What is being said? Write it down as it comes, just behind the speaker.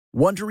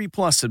Wondery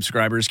Plus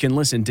subscribers can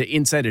listen to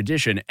Inside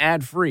Edition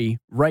ad-free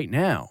right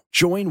now.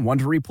 Join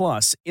Wondery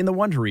Plus in the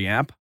Wondery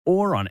app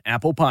or on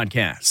Apple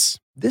Podcasts.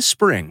 This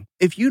spring,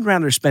 if you'd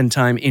rather spend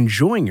time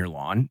enjoying your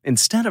lawn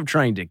instead of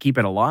trying to keep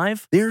it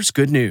alive, there's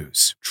good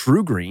news.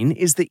 True Green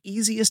is the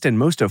easiest and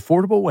most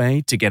affordable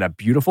way to get a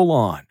beautiful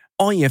lawn.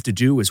 All you have to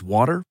do is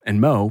water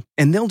and mow,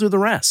 and they'll do the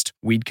rest.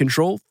 Weed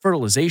control,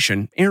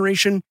 fertilization,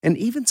 aeration, and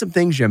even some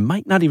things you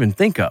might not even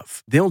think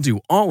of. They'll do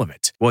all of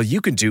it, while you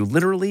can do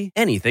literally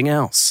anything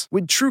else.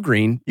 With True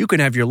Green, you can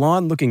have your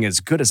lawn looking as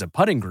good as a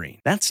putting green.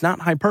 That's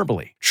not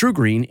hyperbole. True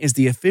Green is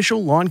the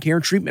official lawn care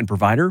treatment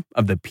provider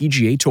of the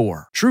PGA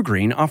Tour. True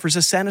Green offers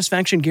a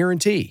satisfaction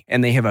guarantee,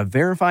 and they have a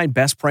verified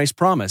best price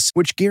promise,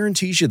 which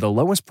guarantees you the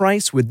lowest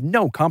price with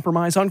no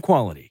compromise on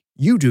quality.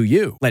 You do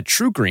you. Let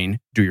True Green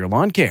do your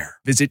lawn care.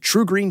 Visit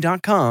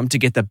TrueGreen.com to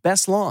get the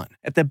best lawn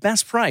at the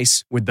best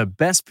price with the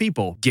best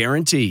people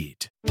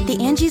guaranteed. The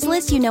Angie's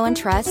List you know and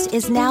trust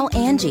is now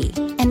Angie,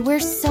 and we're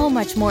so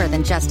much more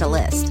than just a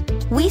list.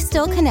 We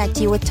still connect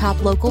you with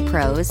top local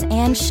pros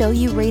and show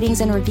you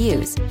ratings and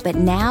reviews, but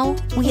now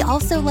we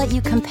also let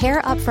you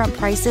compare upfront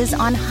prices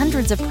on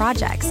hundreds of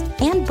projects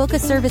and book a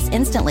service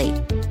instantly.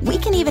 We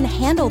can even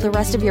handle the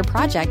rest of your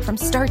project from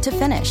start to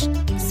finish.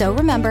 So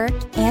remember,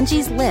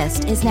 Angie's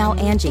List is now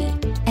Angie,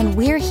 and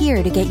we're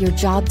here to get your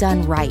job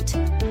done right.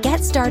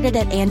 Get started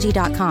at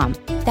Angie.com.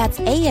 That's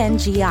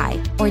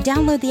ANGI, or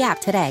download the app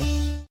today.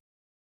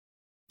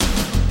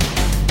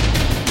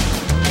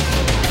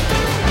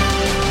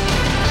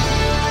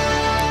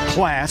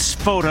 Class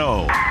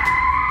photo.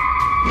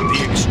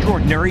 The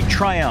extraordinary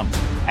triumph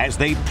as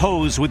they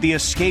pose with the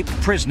escaped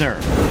prisoner.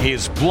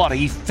 His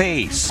bloody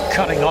face,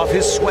 cutting off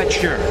his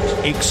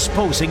sweatshirt,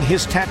 exposing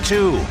his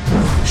tattoo,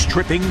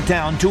 stripping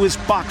down to his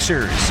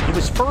boxers. He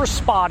was first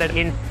spotted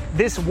in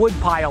this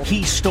woodpile.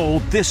 He stole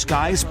this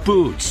guy's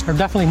boots. They're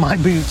definitely my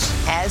boots.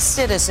 As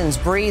citizens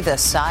breathe a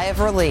sigh of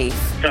relief.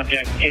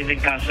 Subject is in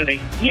custody.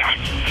 Yes!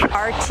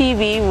 Our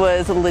TV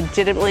was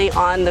legitimately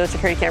on those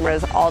security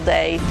cameras all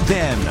day.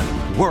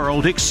 Then,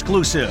 world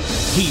exclusive.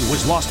 He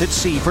was lost at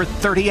sea for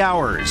 30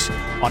 hours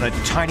on a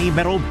tiny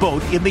metal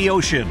boat in the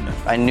ocean.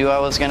 I knew I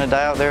was going to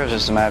die out there. It was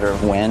just a matter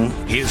of when.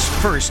 His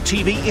first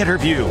TV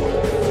interview.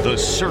 The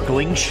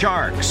circling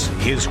sharks.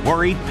 His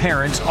worried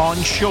parents on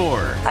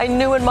shore. I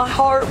knew in my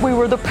heart we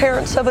were the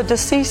parents of a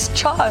deceased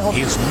child.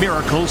 His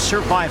miracle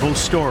survival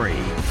story.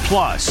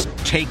 Plus,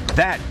 take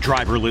that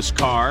driverless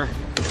car.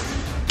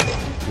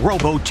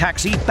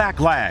 Robo-taxi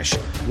backlash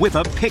with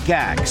a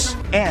pickaxe.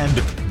 And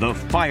the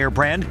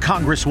firebrand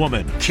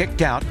congresswoman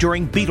kicked out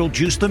during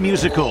Beetlejuice the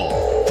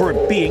musical for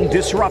being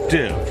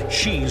disruptive.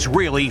 She's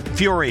really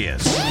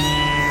furious.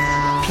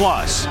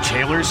 Plus,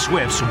 Taylor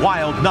Swift's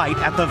wild night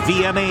at the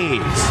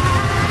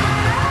VMAs.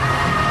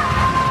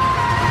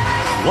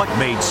 What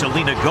made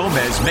Selena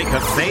Gomez make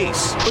a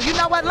face? Well, you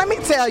know what? Let me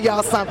tell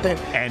y'all something.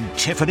 And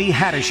Tiffany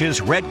Haddish's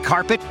red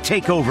carpet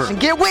takeover.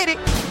 Get with it.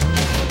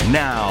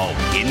 Now,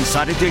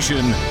 Inside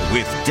Edition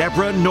with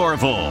Deborah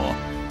Norville.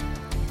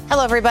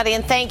 Hello, everybody,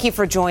 and thank you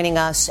for joining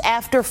us.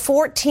 After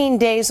 14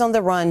 days on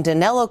the run,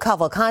 Danilo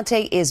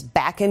Cavalcante is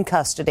back in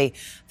custody.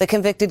 The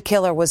convicted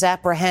killer was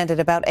apprehended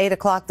about 8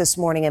 o'clock this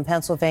morning in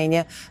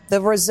Pennsylvania,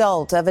 the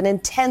result of an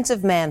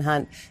intensive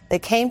manhunt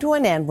that came to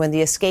an end when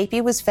the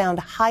escapee was found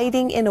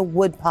hiding in a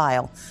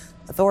woodpile.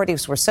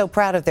 Authorities were so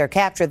proud of their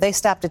capture, they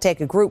stopped to take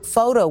a group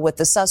photo with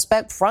the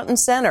suspect front and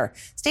center.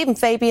 Stephen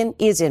Fabian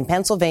is in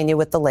Pennsylvania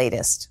with the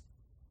latest.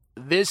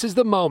 This is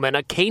the moment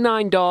a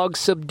canine dog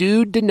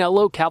subdued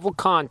Danilo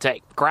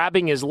Cavalcante,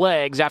 grabbing his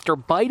legs after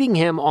biting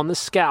him on the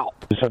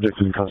scalp. The subject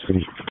is in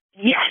custody.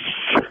 Yes!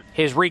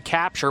 His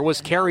recapture was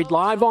carried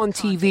live on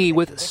TV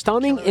with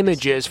stunning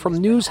images from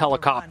news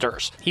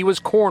helicopters. He was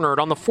cornered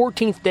on the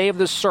 14th day of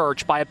the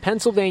search by a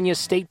Pennsylvania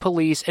State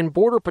Police and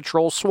Border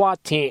Patrol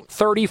SWAT team.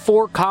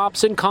 34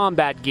 cops in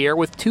combat gear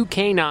with 2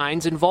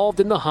 canines involved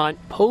in the hunt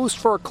posed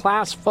for a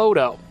class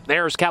photo.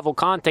 There's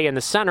Cavalcante in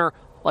the center,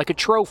 like a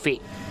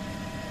trophy.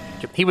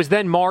 He was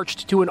then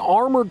marched to an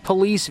armored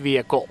police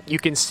vehicle. You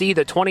can see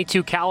the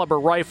 .22 caliber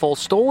rifle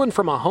stolen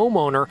from a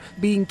homeowner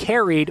being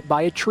carried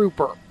by a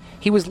trooper.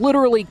 He was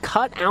literally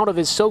cut out of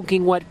his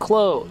soaking wet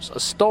clothes,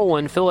 a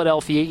stolen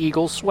Philadelphia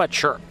Eagles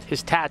sweatshirt.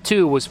 His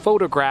tattoo was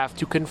photographed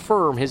to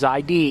confirm his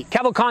ID.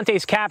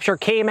 Cavalcante's capture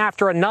came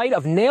after a night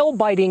of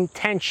nail-biting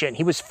tension.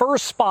 He was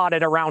first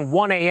spotted around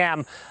 1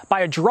 a.m.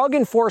 by a drug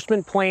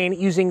enforcement plane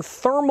using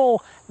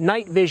thermal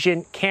night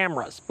vision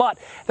cameras. But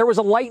there was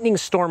a lightning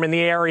storm in the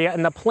area,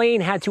 and the plane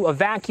had to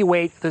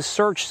evacuate the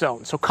search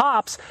zone. So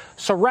cops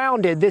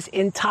surrounded this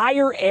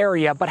entire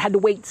area, but had to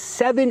wait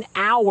 7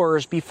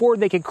 hours before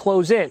they could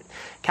close in.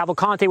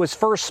 Cavalcante was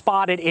first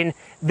spotted in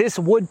this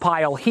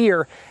woodpile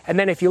here, and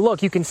then if you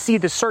look, you can see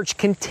the search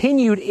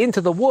continued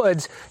into the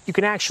woods. You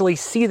can actually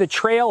see the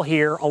trail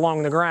here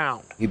along the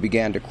ground. He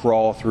began to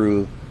crawl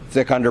through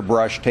thick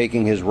underbrush,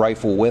 taking his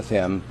rifle with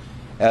him,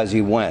 as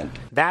he went.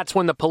 That's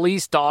when the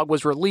police dog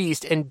was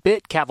released and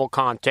bit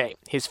Cavalcante.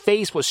 His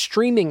face was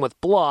streaming with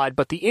blood,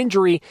 but the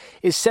injury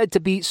is said to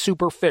be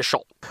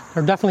superficial.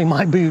 They're definitely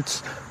my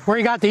boots. Where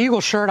he got the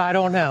Eagle shirt, I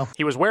don't know.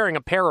 He was wearing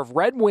a pair of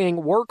Red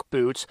Wing work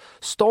boots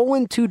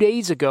stolen 2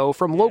 days ago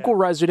from local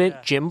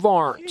resident Jim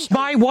Varnes.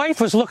 My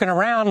wife was looking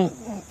around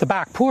the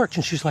back porch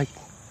and she's like,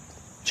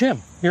 Jim,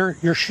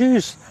 your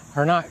shoes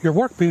are not, your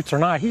work boots are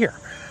not here.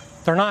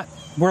 They're not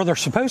where they're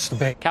supposed to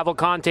be.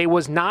 Cavalcante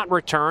was not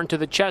returned to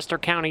the Chester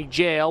County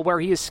Jail, where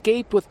he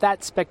escaped with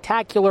that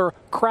spectacular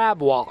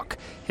crab walk.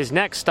 His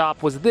next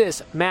stop was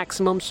this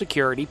maximum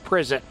security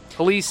prison.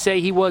 Police say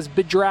he was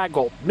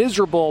bedraggled,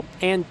 miserable,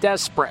 and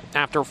desperate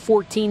after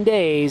 14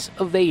 days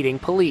evading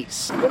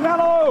police.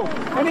 Danilo,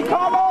 any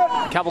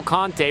comment?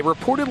 Cavalcante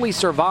reportedly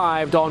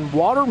survived on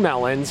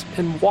watermelons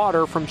and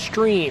water from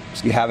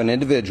streams. You have an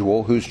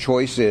individual whose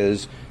choice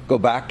is go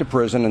back to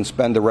prison and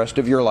spend the rest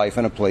of your life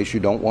in a place you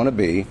don't want to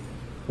be,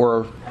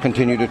 or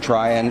continue to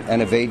try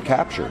and evade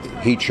capture.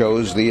 He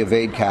chose the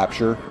evade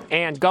capture.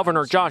 And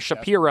Governor Josh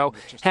Shapiro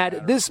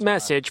had this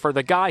message for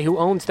the guy who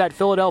owns that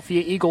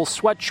Philadelphia Eagles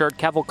sweatshirt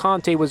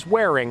Cavalcante was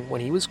wearing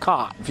when he was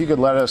caught. If you could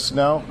let us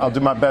know, I'll do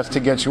my best to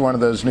get you one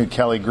of those new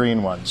Kelly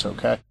Green ones,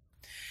 okay?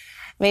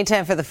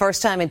 Meantime, for the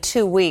first time in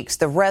 2 weeks,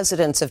 the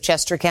residents of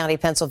Chester County,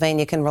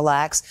 Pennsylvania can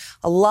relax.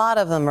 A lot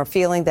of them are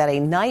feeling that a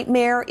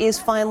nightmare is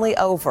finally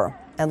over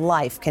and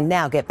life can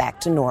now get back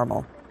to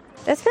normal.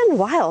 It's been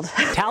wild.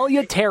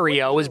 Talia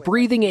Terrio is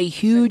breathing a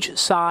huge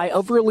sigh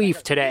of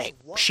relief today.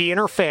 She and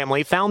her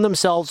family found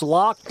themselves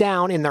locked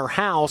down in their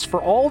house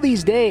for all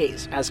these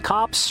days as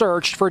cops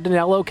searched for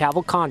Danilo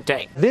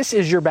Cavalcante. This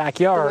is your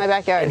backyard. My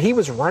backyard. And he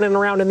was running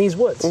around in these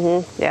woods.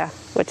 Yeah,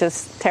 which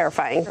is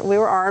terrifying. We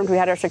were armed. We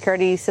had our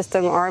security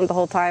system armed the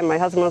whole time. My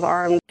husband was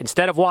armed.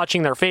 Instead of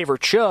watching their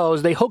favorite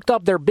shows, they hooked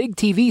up their big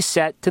TV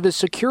set to the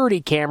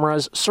security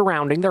cameras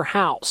surrounding their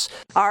house.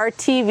 Our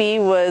TV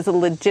was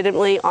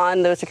legitimately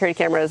on those security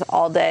cameras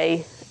all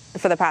day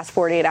for the past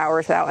 48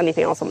 hours without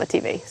anything else on the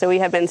TV. So we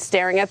have been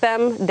staring at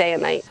them day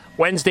and night.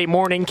 Wednesday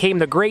morning came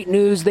the great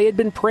news they had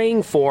been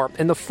praying for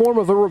in the form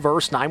of a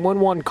reverse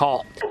 911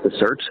 call. The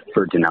search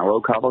for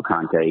Danilo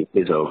Cavalcante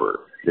is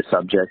over. The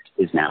subject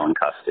is now in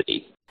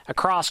custody.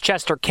 Across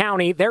Chester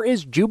County, there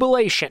is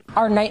jubilation.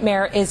 Our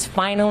nightmare is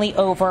finally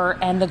over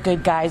and the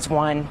good guys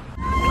won.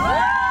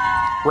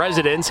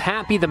 Residents,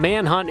 happy the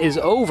manhunt is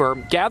over,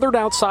 gathered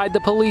outside the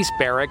police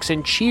barracks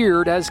and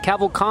cheered as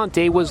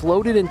Cavalcante was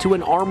loaded into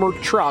an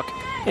armored truck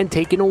and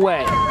taken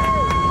away.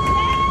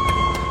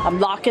 I'm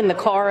locking the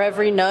car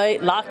every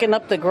night, locking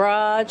up the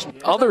garage.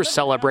 Others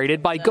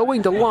celebrated by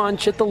going to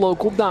lunch at the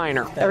local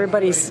diner.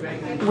 Everybody's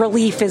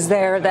relief is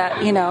there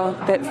that,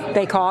 that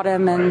they caught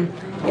him and,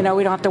 we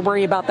don't have to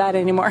worry about that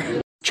anymore.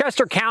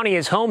 Chester County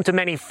is home to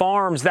many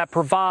farms that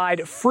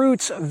provide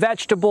fruits,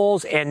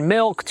 vegetables, and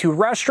milk to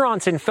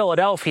restaurants in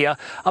Philadelphia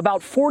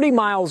about 40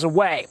 miles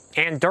away.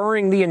 And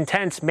during the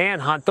intense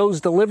manhunt,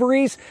 those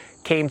deliveries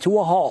came to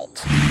a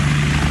halt.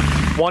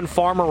 One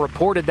farmer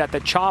reported that the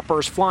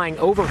choppers flying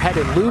overhead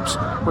in loops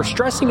were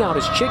stressing out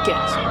his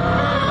chickens.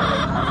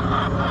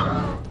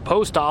 The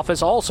post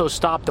office also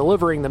stopped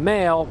delivering the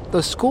mail.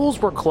 The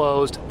schools were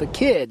closed. The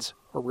kids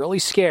were really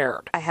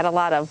scared. I had a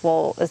lot of,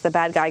 is the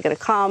bad guy going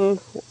to come?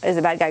 Is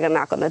the bad guy going to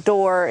knock on the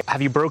door?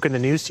 Have you broken the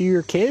news to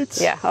your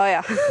kids? Yeah. Oh,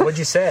 yeah. What'd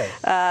you say?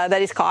 That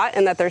he's caught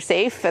and that they're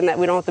safe and that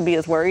we don't have to be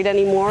as worried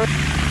anymore.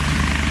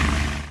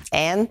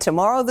 And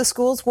tomorrow, the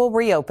schools will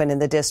reopen in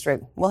the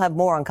district. We'll have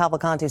more on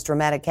Cavalcante's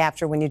dramatic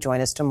capture when you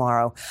join us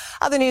tomorrow.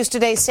 Other news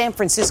today, San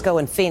Francisco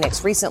and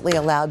Phoenix recently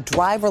allowed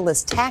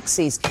driverless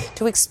taxis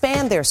to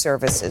expand their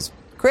services.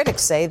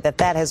 Critics say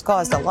that has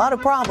caused a lot of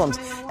problems.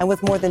 And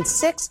with more than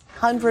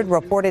 600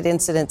 reported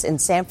incidents in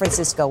San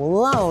Francisco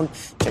alone,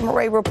 Jim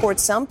Murray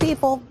reports some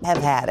people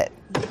have had it.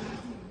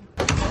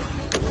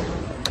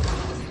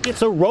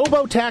 It's a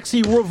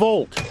robo-taxi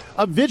revolt.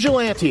 A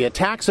vigilante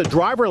attacks a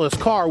driverless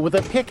car with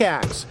a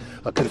pickaxe.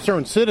 A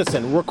concerned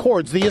citizen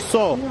records the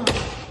assault.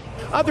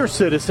 Other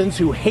citizens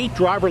who hate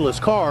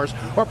driverless cars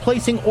are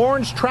placing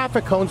orange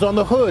traffic cones on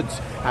the hoods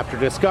after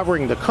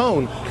discovering the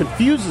cone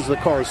confuses the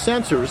car's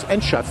sensors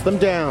and shuts them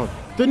down.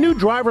 The new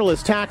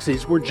driverless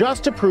taxis were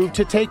just approved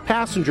to take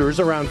passengers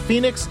around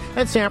Phoenix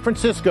and San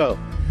Francisco.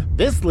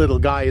 This little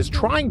guy is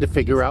trying to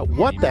figure out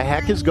what the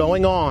heck is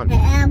going on.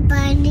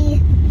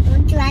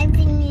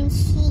 Driving in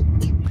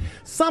heat.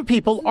 Some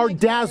people are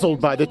dazzled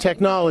by the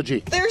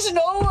technology. There's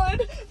no one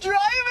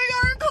driving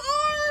our car!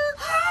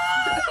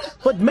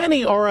 But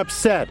many are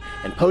upset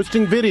and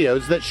posting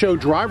videos that show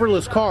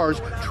driverless cars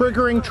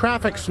triggering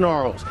traffic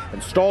snarls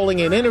and stalling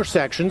in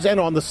intersections and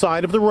on the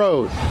side of the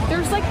road.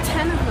 There's like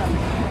 10 of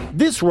them.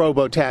 This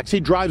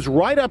robo-taxi drives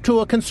right up to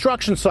a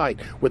construction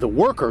site with a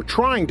worker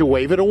trying to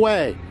wave it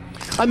away.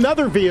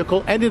 Another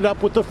vehicle ended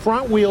up with the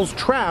front wheels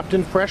trapped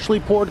in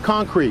freshly poured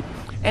concrete.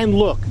 And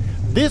look,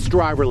 this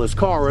driverless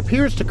car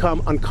appears to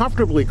come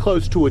uncomfortably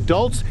close to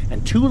adults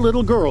and two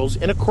little girls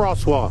in a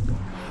crosswalk.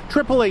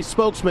 AAA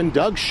spokesman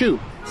Doug Shoup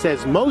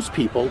says most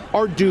people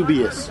are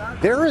dubious.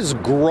 There is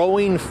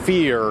growing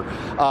fear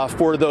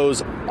for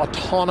those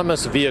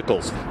autonomous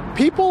vehicles.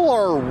 People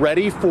are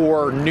ready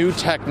for new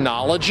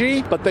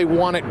technology, but they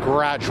want it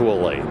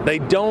gradually. They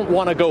don't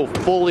want to go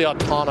fully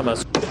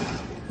autonomous.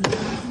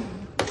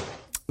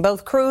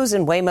 Both Cruise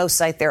and Waymo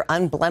cite their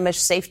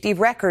unblemished safety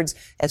records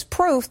as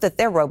proof that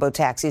their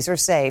robotaxis are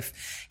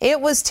safe. It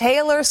was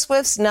Taylor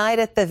Swift's night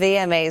at the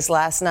VMAs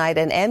last night,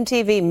 and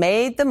MTV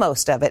made the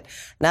most of it.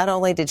 Not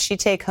only did she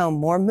take home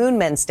more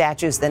Moonmen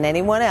statues than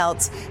anyone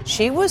else,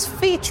 she was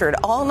featured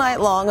all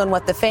night long on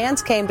what the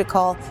fans came to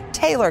call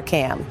Taylor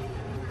Cam.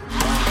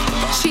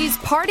 She's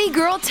party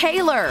girl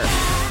Taylor.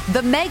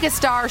 The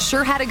megastar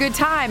sure had a good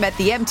time at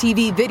the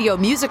MTV Video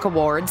Music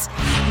Awards.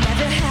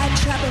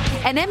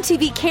 An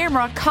MTV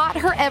camera caught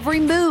her every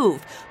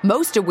move,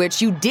 most of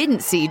which you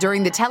didn't see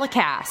during the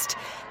telecast.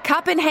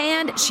 Cup in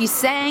hand, she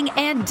sang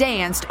and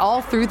danced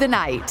all through the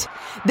night.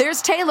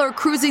 There's Taylor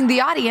cruising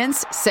the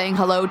audience, saying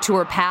hello to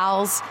her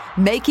pals,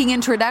 making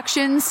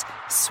introductions,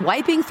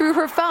 swiping through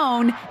her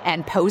phone,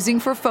 and posing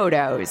for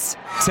photos.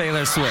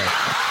 Taylor Swift.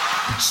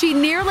 She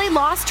nearly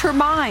lost her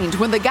mind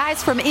when the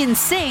guys from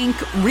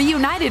NSYNC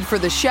reunited for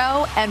the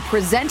show and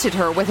presented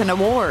her with an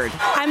award.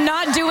 I'm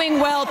not doing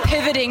well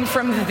pivoting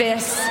from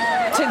this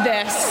to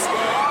this.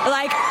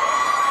 Like,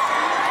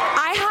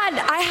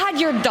 I had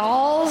your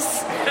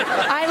dolls.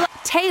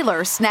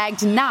 Taylor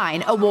snagged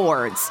 9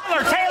 awards.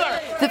 Taylor!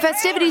 The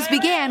festivities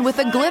began with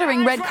a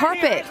glittering red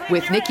carpet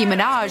with Nicki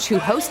Minaj, who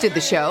hosted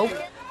the show.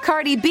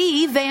 Cardi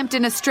B vamped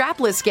in a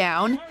strapless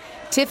gown.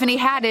 Tiffany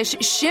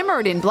Haddish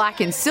shimmered in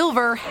black and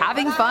silver,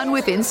 having fun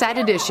with Inside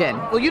Edition.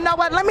 Well, you know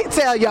what? Let me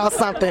tell y'all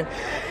something.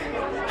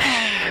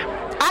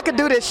 I could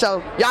do this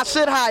show. Y'all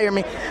should hire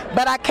me,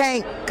 but I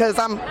can't because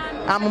I'm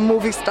a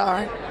movie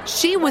star.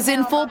 She was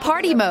in full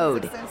party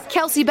mode.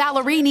 Kelsey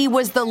Ballerini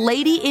was the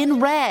lady in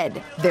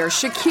red. There's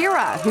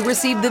Shakira, who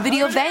received the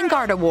Video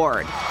Vanguard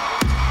Award.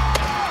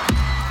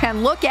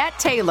 And look at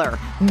Taylor,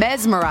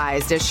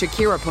 mesmerized as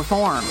Shakira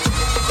performed.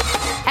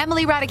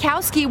 Emily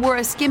Ratajkowski wore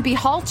a skimpy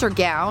halter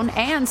gown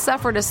and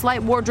suffered a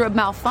slight wardrobe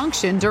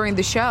malfunction during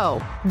the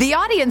show. The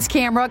audience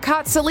camera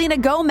caught Selena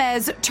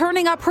Gomez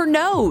turning up her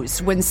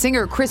nose when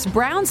singer Chris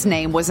Brown's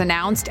name was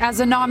announced as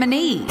a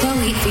nominee.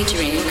 Chloe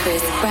featuring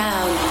Chris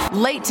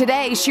Brown. Late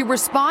today, she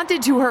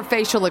responded to her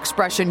facial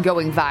expression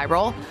going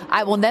viral.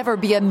 "I will never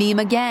be a meme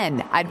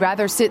again. I'd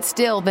rather sit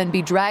still than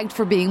be dragged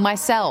for being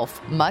myself.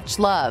 Much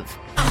love."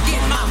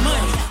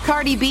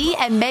 Cardi B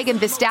and Megan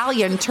Thee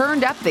Stallion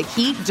turned up the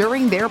heat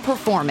during their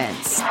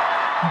performance.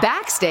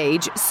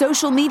 Backstage,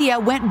 social media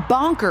went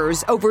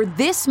bonkers over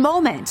this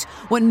moment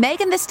when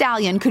Megan Thee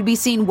Stallion could be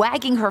seen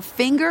wagging her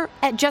finger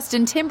at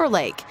Justin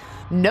Timberlake.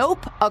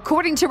 Nope.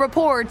 According to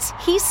reports,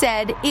 he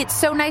said, "It's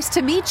so nice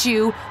to meet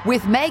you,"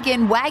 with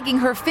Megan wagging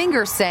her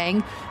finger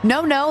saying,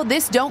 No,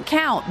 this don't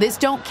count. This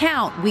don't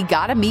count. We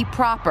gotta meet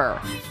proper."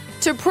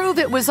 To prove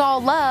it was all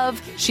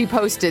love, she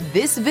posted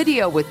this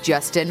video with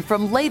Justin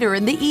from later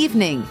in the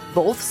evening,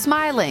 both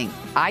smiling.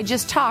 "I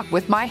just talk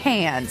with my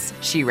hands,"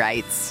 she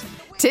writes.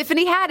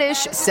 Tiffany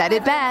Haddish said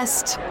it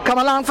best. Come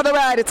along for the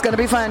ride. It's going to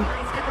be fun.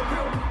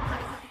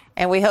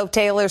 And we hope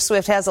Taylor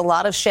Swift has a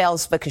lot of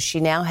shelves because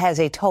she now has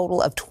a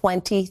total of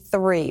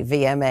 23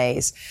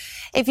 VMAs.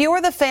 If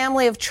you're the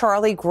family of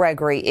Charlie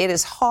Gregory, it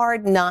is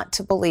hard not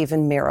to believe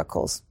in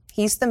miracles.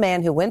 He's the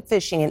man who went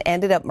fishing and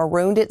ended up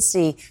marooned at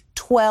sea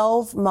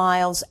 12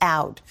 miles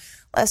out.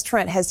 Les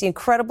Trent has the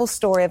incredible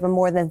story of a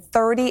more than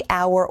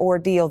 30-hour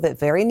ordeal that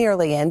very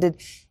nearly ended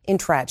in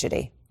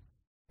tragedy.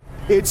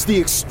 It's the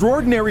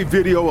extraordinary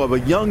video of a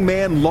young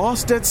man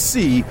lost at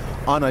sea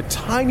on a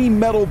tiny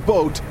metal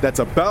boat that's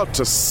about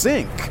to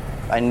sink.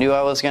 I knew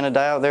I was going to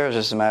die out there. It was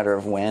just a matter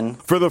of when.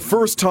 For the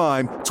first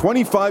time,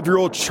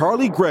 25-year-old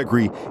Charlie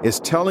Gregory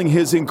is telling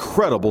his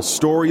incredible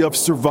story of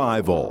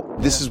survival.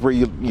 This is where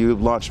you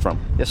launched from?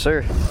 Yes,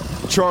 sir.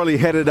 Charlie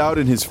headed out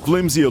in his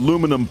flimsy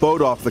aluminum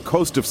boat off the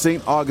coast of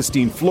St.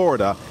 Augustine,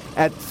 Florida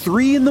at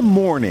 3 in the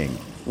morning.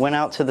 Went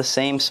out to the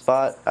same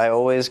spot. I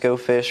always go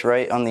fish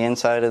right on the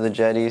inside of the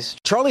jetties.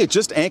 Charlie had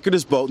just anchored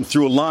his boat and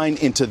threw a line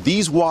into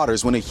these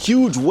waters when a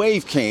huge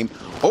wave came,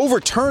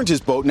 overturned his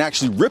boat, and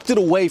actually ripped it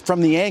away from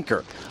the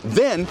anchor.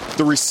 Then,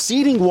 the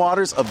receding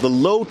waters of the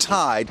low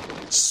tide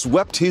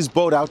swept his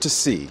boat out to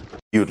sea.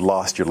 You'd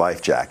lost your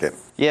life jacket.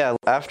 Yeah,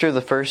 after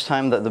the first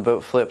time that the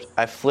boat flipped,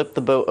 I flipped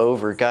the boat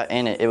over, got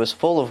in it. It was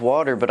full of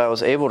water, but I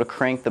was able to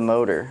crank the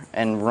motor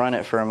and run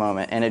it for a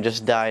moment, and it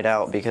just died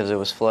out because it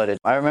was flooded.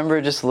 I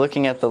remember just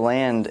looking at the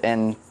land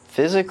and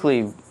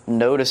physically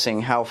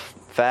noticing how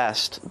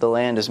fast the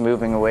land is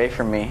moving away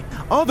from me.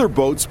 Other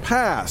boats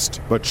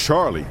passed, but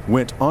Charlie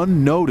went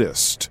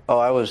unnoticed. Oh,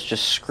 I was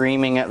just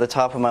screaming at the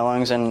top of my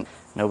lungs, and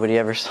nobody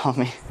ever saw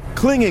me.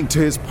 Clinging to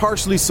his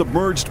partially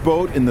submerged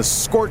boat in the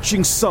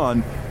scorching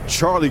sun,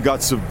 Charlie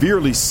got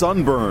severely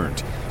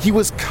sunburned. he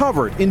was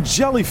covered in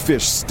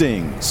jellyfish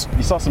stings.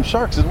 You saw some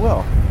sharks as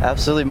well.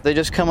 Absolutely. They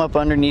just come up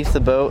underneath the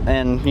boat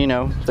and,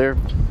 they're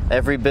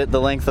every bit the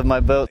length of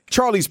my boat.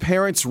 Charlie's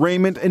parents,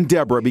 Raymond and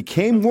Deborah,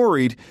 became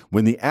worried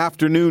when the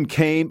afternoon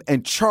came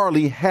and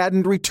Charlie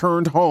hadn't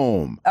returned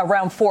home.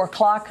 Around 4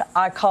 o'clock,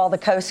 I called the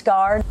Coast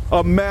Guard.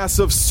 A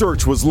massive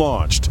search was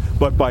launched,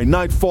 but by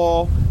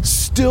nightfall,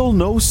 still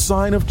no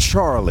sign of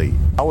Charlie.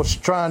 I was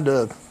trying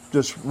to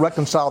just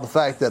reconcile the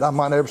fact that I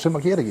might never see my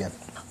kid again.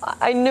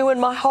 I knew in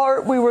my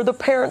heart we were the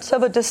parents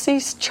of a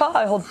deceased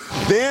child.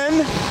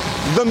 Then,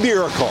 the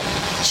miracle.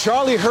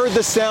 Charlie heard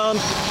the sound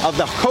of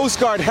the Coast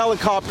Guard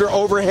helicopter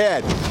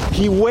overhead.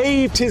 He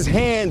waved his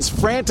hands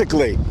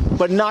frantically,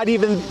 but not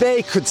even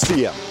they could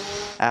see him.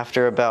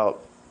 After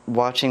about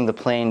watching the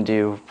plane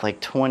do like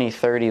 20,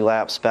 30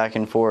 laps back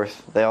and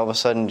forth, they all of a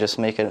sudden just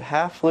make a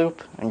half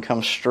loop and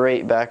come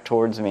straight back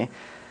towards me.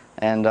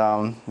 And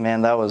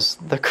man, that was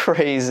the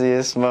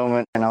craziest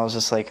moment. And I was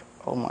just like,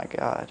 oh my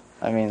God.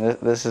 I mean,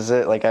 this is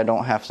it. Like, I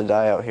don't have to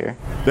die out here.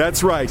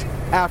 That's right.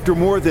 After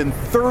more than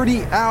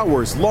 30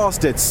 hours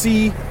lost at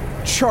sea,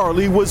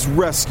 Charlie was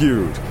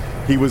rescued.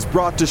 He was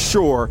brought to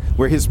shore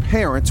where his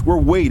parents were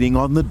waiting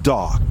on the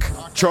dock.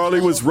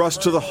 Charlie was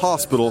rushed to the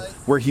hospital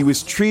where he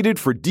was treated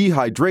for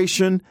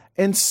dehydration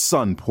and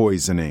sun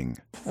poisoning.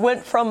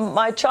 Went from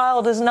my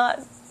child is not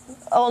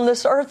on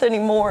this earth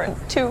anymore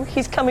to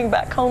he's coming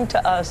back home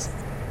to us.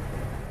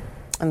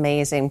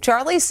 Amazing.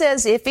 Charlie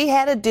says if he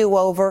had a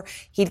do-over,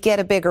 he'd get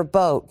a bigger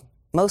boat.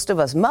 Most of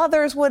us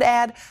mothers would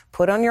add,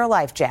 put on your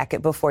life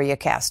jacket before you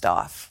cast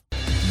off.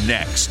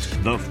 Next,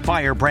 the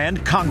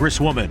firebrand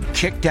congresswoman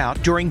kicked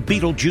out during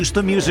Beetlejuice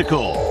the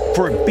Musical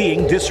for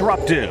being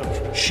disruptive.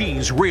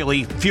 She's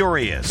really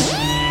furious.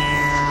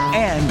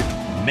 And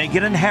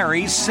Meghan and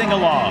Harry's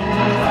sing-along.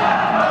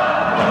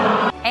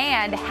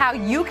 And how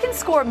you can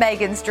score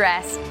Meghan's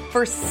dress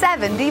for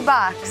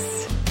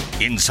 $70.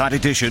 Inside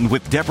Edition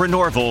with Deborah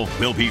Norville.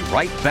 We'll be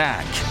right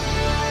back.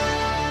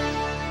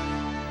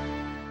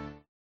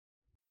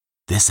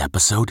 This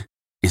episode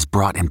is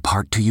brought in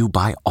part to you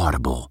by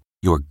Audible,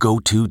 your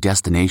go-to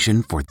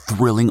destination for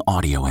thrilling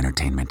audio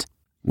entertainment.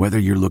 Whether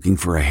you're looking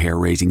for a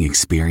hair-raising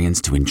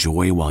experience to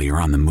enjoy while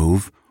you're on the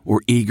move or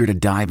eager to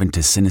dive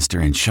into sinister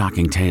and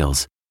shocking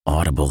tales,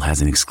 Audible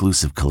has an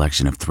exclusive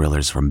collection of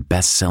thrillers from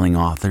best-selling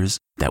authors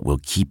that will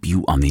keep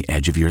you on the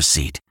edge of your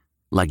seat.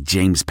 Like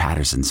James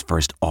Patterson's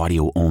first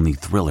audio-only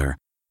thriller,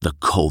 The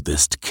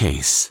Coldest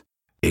Case.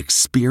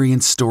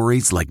 Experience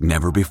stories like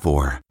never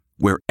before,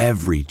 where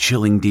every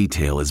chilling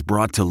detail is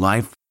brought to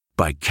life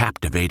by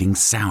captivating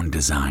sound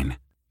design.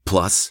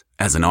 Plus,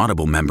 as an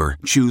Audible member,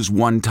 choose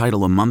one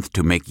title a month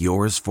to make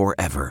yours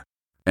forever.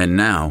 And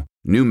now,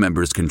 new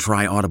members can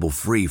try Audible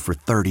free for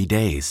 30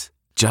 days.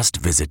 Just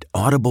visit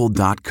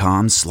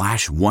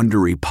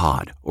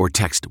audible.com/WonderyPod or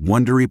text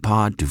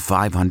WonderyPod to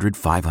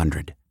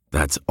 500-500.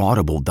 That's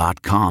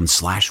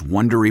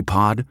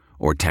audible.com/WonderyPod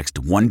or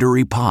text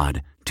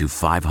WonderyPod to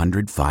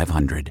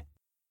 500-500.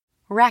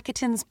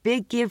 Rakuten's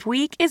Big Give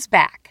Week is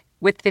back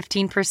with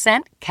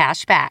 15%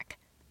 cash back.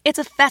 It's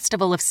a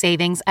festival of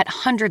savings at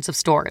hundreds of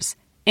stores,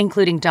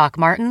 including Doc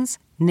Martens,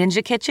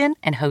 Ninja Kitchen,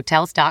 and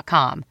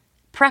Hotels.com.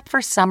 Prep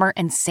for summer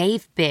and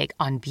save big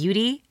on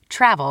beauty,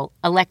 travel,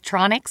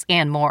 electronics,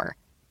 and more.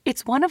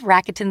 It's one of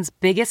Rakuten's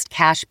biggest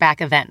cash back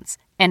events,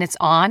 and it's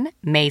on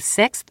May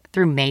 6th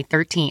through May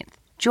 13th.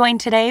 Join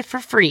today for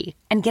free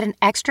and get an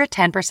extra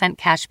 10%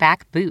 cash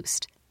back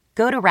boost.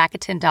 Go to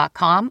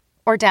Rakuten.com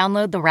or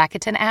download the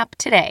Rakuten app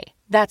today.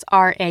 That's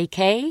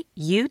RAKUTEN.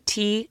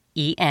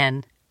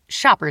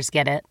 Shoppers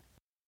get it.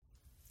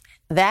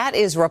 That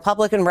is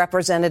Republican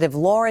Representative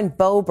Lauren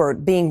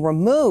Boebert being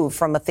removed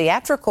from a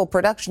theatrical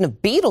production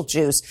of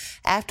Beetlejuice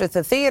after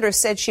the theater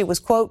said she was,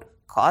 quote,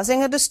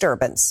 causing a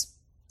disturbance.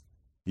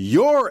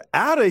 You're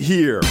out of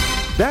here.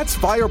 That's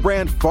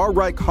firebrand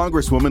far-right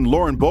Congresswoman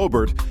Lauren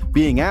Boebert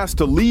being asked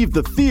to leave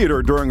the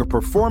theater during a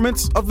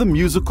performance of the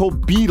musical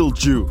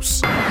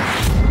Beetlejuice.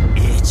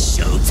 It's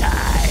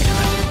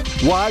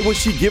showtime. Why was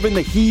she given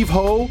the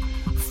heave-ho?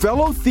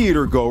 Fellow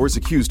theatergoers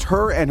accused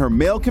her and her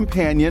male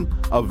companion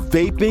of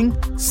vaping,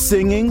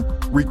 singing,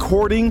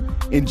 recording,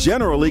 and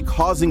generally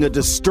causing a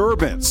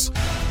disturbance.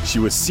 She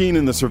was seen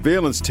in the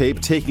surveillance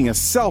tape taking a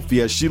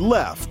selfie as she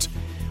left.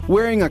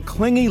 Wearing a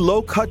clingy,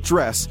 low-cut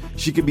dress,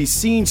 she could be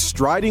seen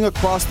striding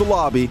across the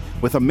lobby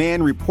with a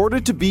man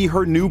reported to be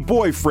her new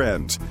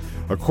boyfriend.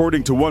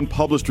 According to one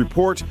published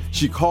report,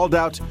 she called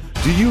out,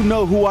 "Do you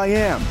know who I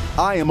am?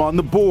 I am on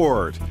the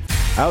board."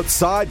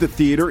 Outside the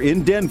theater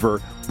in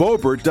Denver,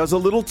 Boebert does a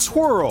little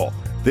twirl.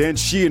 Then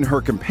she and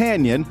her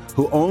companion,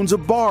 who owns a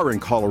bar in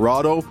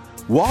Colorado,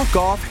 walk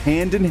off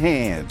hand in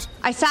hand.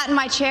 I sat in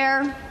my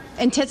chair,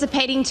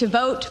 anticipating to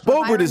vote.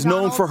 Boebert is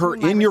known for her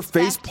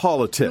in-your-face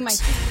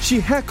politics. She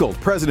heckled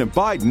President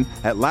Biden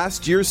at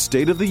last year's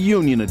State of the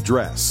Union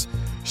address.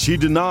 She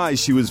denies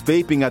she was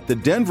vaping at the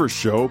Denver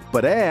show,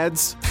 but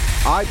adds,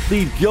 "I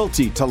plead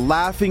guilty to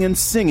laughing and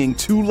singing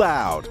too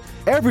loud.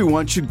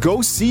 Everyone should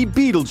go see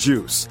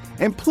Beetlejuice.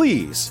 And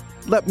please,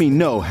 let me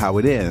know how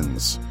it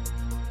ends."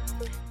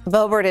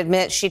 Boebert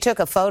admits she took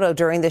a photo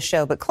during the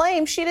show, but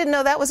claims she didn't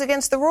know that was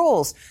against the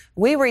rules.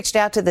 We reached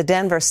out to the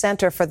Denver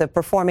Center for the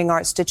Performing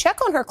Arts to check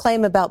on her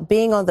claim about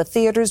being on the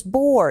theater's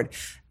board.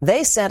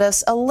 They sent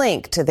us a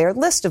link to their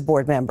list of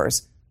board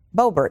members.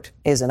 Boebert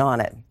isn't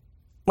on it.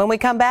 When we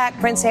come back,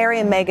 Prince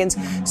Harry and Meghan's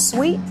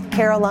Sweet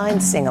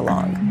Caroline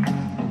sing-along.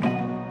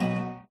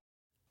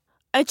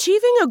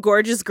 Achieving a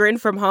gorgeous grin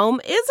from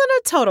home isn't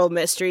a total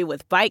mystery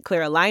with Byte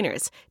Clear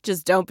aligners.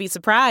 Just don't be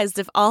surprised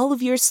if all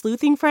of your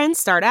sleuthing friends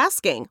start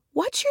asking,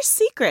 "What's your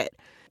secret?"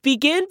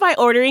 Begin by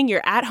ordering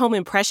your at-home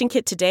impression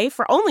kit today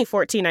for only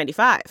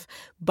 $14.95.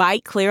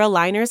 Byte Clear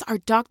aligners are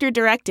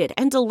doctor-directed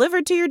and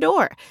delivered to your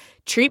door.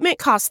 Treatment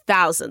costs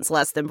thousands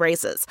less than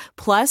braces.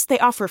 Plus, they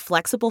offer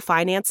flexible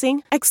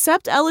financing,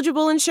 accept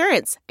eligible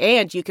insurance,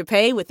 and you can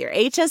pay with your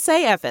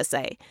HSA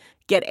FSA.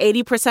 Get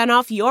 80%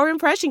 off your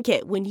impression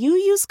kit when you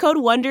use code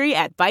WONDERY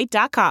at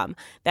Byte.com.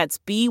 That's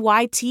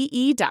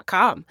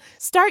BYTE.com.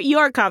 Start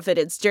your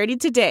confidence journey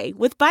today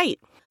with Byte.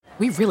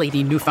 We really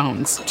need new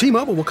phones.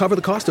 T-Mobile will cover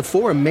the cost of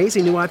 4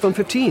 amazing new iPhone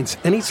 15s,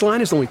 and each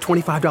line is only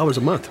 $25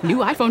 a month. New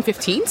iPhone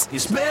 15s?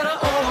 It's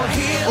better over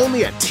here.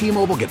 Only at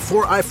T-Mobile, get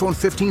 4 iPhone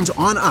 15s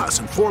on us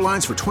and 4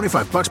 lines for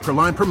 $25 per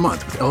line per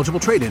month with eligible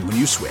trade-in when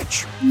you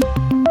switch.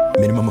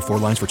 Minimum of 4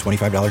 lines for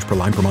 $25 per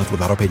line per month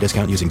with autopay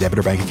discount using debit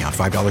or bank account.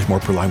 $5 more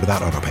per line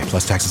without autopay,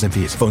 plus taxes and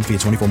fees. Phone fee at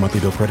 24 monthly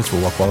bill credits for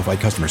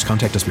well-qualified customers.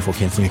 Contact us before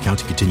canceling account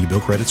to continue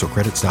bill credits or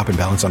credit stop and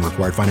balance on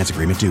required finance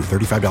agreement due.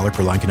 $35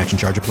 per line connection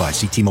charge applies.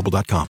 See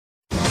T-Mobile.com.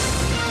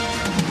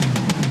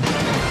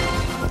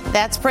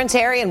 That's Prince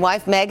Harry and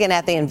wife Meghan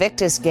at the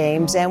Invictus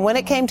Games. And when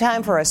it came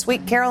time for a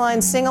Sweet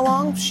Caroline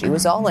sing-along, she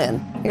was all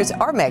in. Here's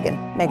our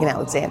Meghan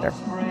Alexander.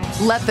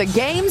 Let the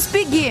games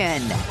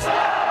begin.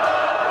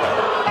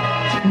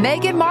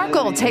 Meghan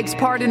Markle takes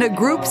part in a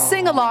group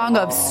sing-along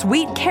of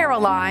Sweet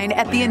Caroline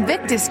at the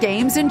Invictus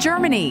Games in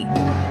Germany.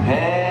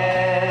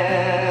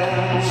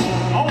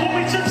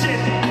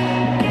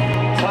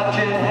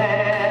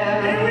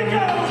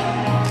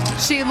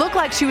 She looked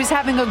like she was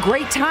having a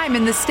great time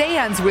in the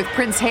stands with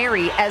Prince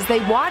Harry as they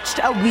watched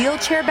a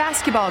wheelchair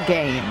basketball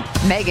game.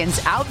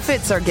 Meghan's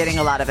outfits are getting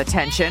a lot of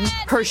attention.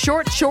 Her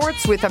short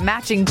shorts with a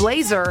matching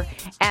blazer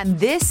and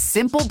this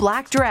simple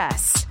black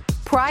dress.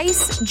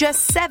 Price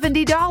just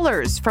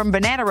 $70 from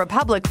Banana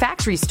Republic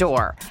factory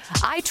store.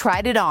 I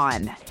tried it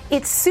on.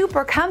 It's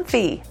super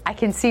comfy. I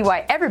can see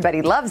why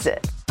everybody loves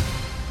it.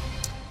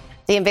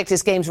 The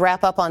Invictus Games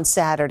wrap up on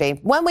Saturday.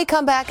 When we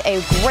come back,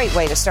 a great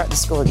way to start the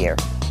school year.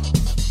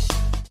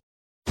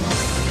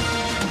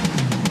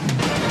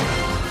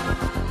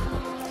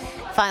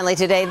 Finally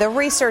today, the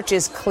research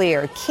is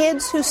clear.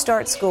 Kids who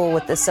start school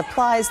with the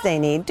supplies they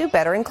need do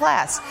better in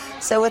class.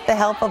 So with the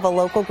help of a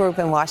local group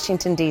in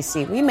Washington,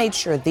 D.C., we made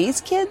sure these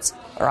kids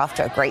are off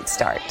to a great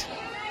start.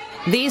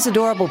 These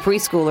adorable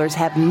preschoolers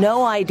have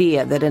no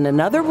idea that in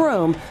another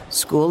room,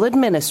 school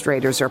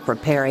administrators are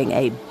preparing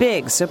a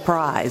big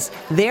surprise.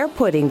 They're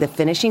putting the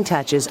finishing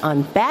touches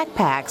on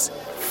backpacks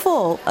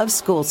full of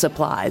school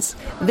supplies.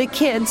 The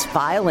kids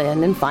file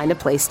in and find a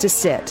place to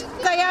sit.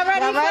 So y'all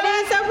ready for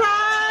the surprise?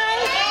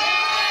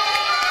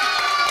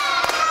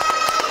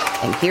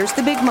 And here's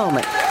the big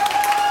moment.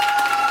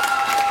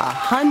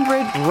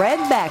 100 red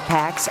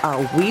backpacks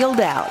are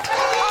wheeled out.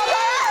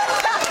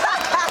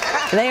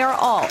 They are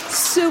all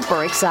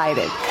super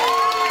excited.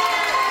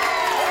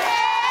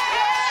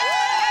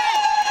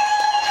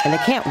 And they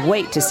can't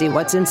wait to see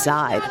what's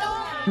inside.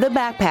 The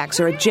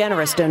backpacks are a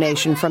generous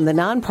donation from the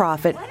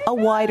nonprofit A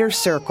Wider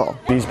Circle.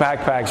 These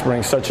backpacks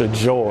bring such a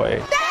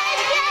joy.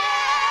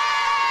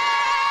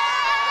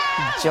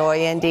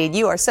 Joy indeed.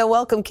 You are so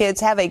welcome, kids.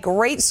 Have a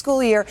great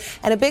school year.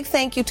 And a big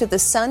thank you to the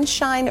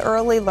Sunshine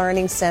Early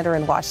Learning Center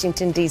in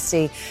Washington,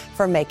 D.C.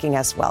 for making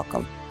us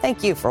welcome.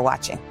 Thank you for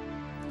watching.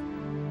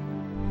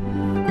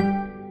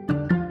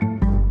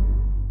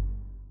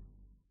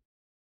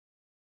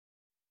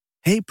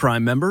 Hey,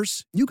 Prime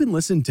members, you can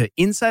listen to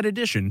Inside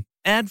Edition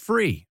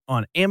ad-free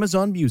on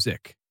Amazon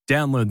Music.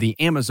 Download the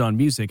Amazon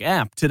Music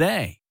app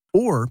today.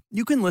 Or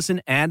you can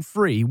listen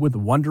ad-free with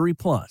Wondery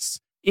Plus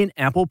in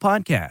Apple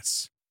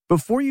Podcasts.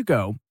 Before you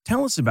go,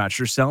 tell us about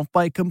yourself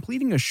by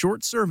completing a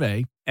short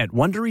survey at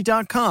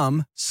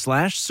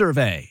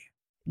Wondery.com/survey.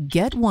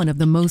 Get one of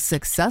the most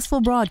successful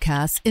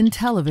broadcasts in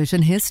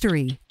television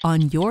history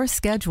on your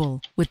schedule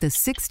with the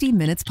 60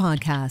 Minutes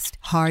podcast.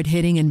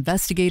 Hard-hitting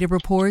investigative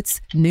reports,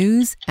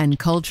 news, and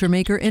culture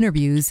maker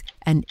interviews,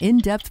 and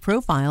in-depth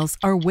profiles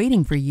are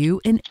waiting for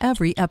you in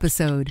every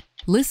episode.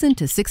 Listen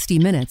to 60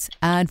 Minutes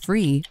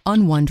ad-free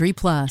on Wondery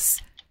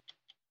Plus.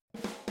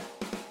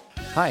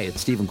 Hi,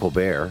 it's Stephen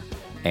Colbert.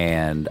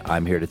 And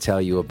I'm here to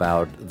tell you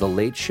about The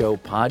Late Show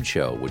Pod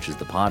Show, which is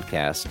the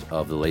podcast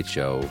of The Late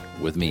Show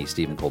with me,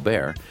 Stephen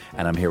Colbert.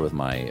 And I'm here with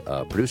my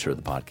producer of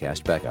the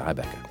podcast, Becca. Hi,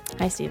 Becca.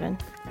 Hi, Stephen.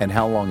 And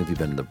how long have you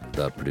been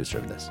the producer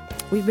of this?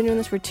 We've been doing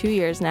this for 2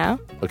 years now.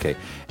 Okay.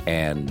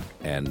 And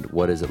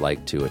what is it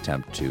like to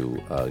attempt to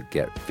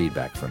get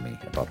feedback from me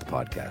about the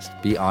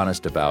podcast? Be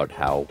honest about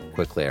how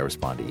quickly I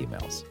respond to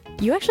emails.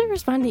 You actually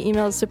respond to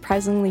emails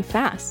surprisingly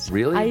fast.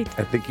 Really? I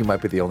think you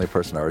might be the only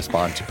person I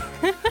respond to.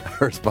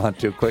 respond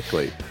too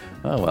quickly.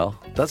 Oh, well,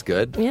 that's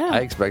good. Yeah. I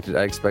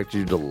expected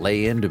you to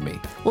lay into me.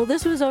 Well,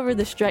 this was over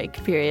the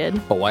strike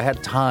period. Oh, I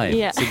had time.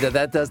 Yeah. See,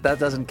 that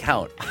doesn't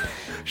count.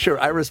 Sure,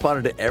 I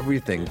responded to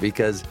everything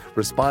because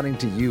responding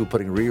to you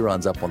putting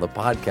reruns up on the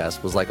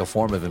podcast was like a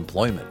form of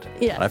employment.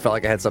 Yeah. And I felt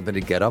like I had something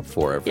to get up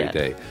for every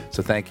day.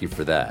 So thank you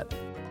for that.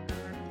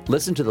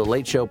 Listen to The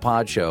Late Show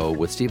Pod Show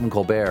with Stephen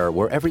Colbert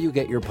wherever you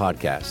get your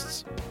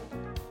podcasts.